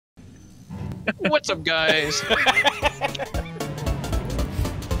What's up, guys?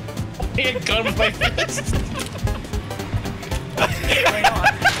 He had gun with my fist.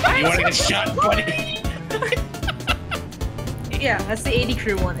 You want to get shot, buddy? Yeah, that's the 80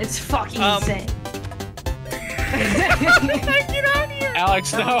 crew one. It's fucking insane. Get out of here!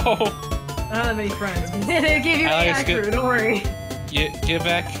 Alex, no! I don't have any friends. They gave you Alex, AI crew, don't worry. Get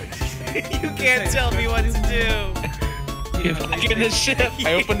back. You can't tell me what to do. Get back in the ship.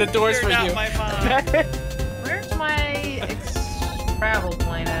 I opened the doors for You're you. not my mom. Where's my travel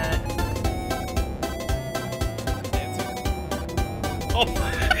plane at? Oh.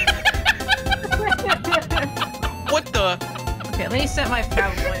 What the? Okay, let me set my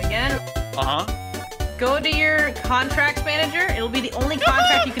travel plane again. Uh-huh. Go to your contracts manager. It'll be the only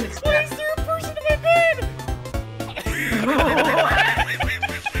contract you can Why is accept. there a person in my bed?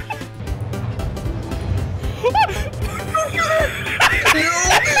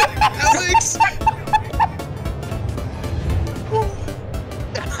 Alex!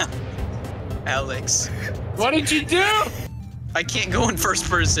 Alex. What did you do? I can't go in first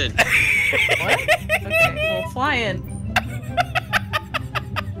person. What? Okay, well, fly in.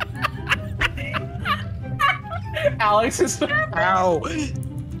 Alex is. Ow.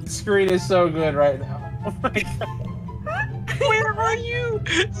 The screen is so good right now. Oh my god. Where are you?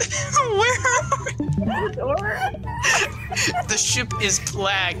 Where are you? The ship is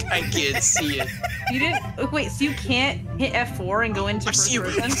black. I can't see it. You didn't. Oh, wait, so you can't hit F4 and go into I first see you.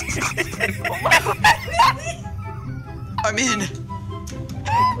 person? I'm in.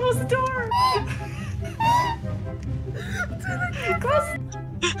 Close the door. Close.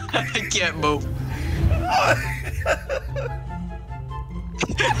 I can't move.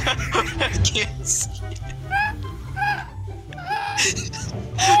 I can't see.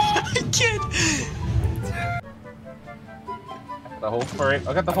 I can't. The whole frame.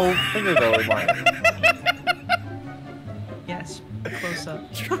 I got the whole finger going. Yes, close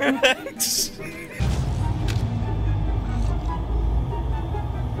up. Tracks.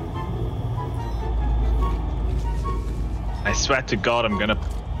 I swear to God, I'm gonna.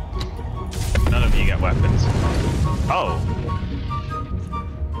 None of you get weapons. Oh.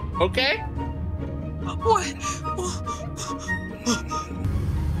 Okay. What?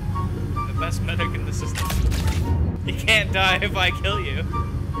 The best medic in the system. You can't die if I kill you.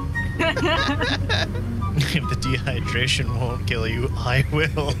 If the dehydration won't kill you, I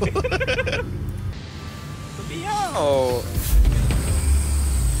will. Yo.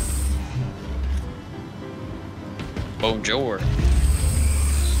 Bonjour.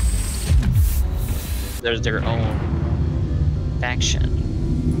 There's their own faction.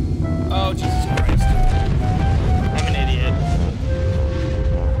 Oh, Jesus Christ. I'm an idiot.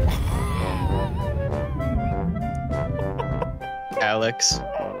 Alex.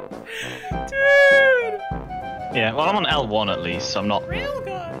 Dude! Yeah, well, I'm on L1 at least, so I'm not.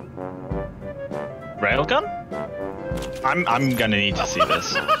 Railgun! Railgun? I'm gonna need to see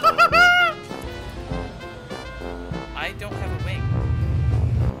this. I don't have a wing.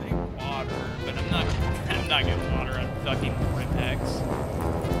 I need water, but I'm not getting water on fucking Vortex.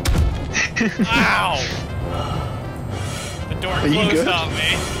 Ow! The door closed on me.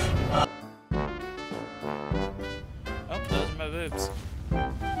 Oh, those are my boobs.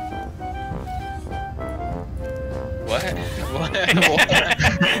 What? What?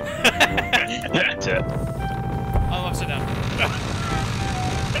 That's it. Oh, upside down.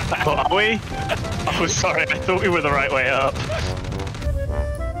 Oh, are we? Oh, sorry, I thought we were the right way up.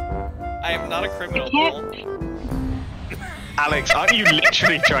 I am not a criminal, Bill. Alex, aren't you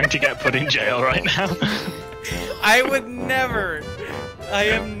literally trying to get put in jail right now? I would never. I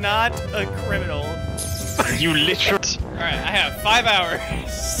am not a criminal. You literally. Alright, I have 5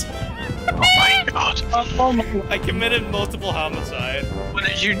 hours. Oh my god. I committed multiple homicide. What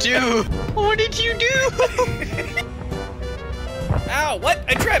did you do? What did you do? Ow, what?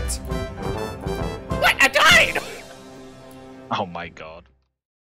 I tripped! What? I died! Oh my god.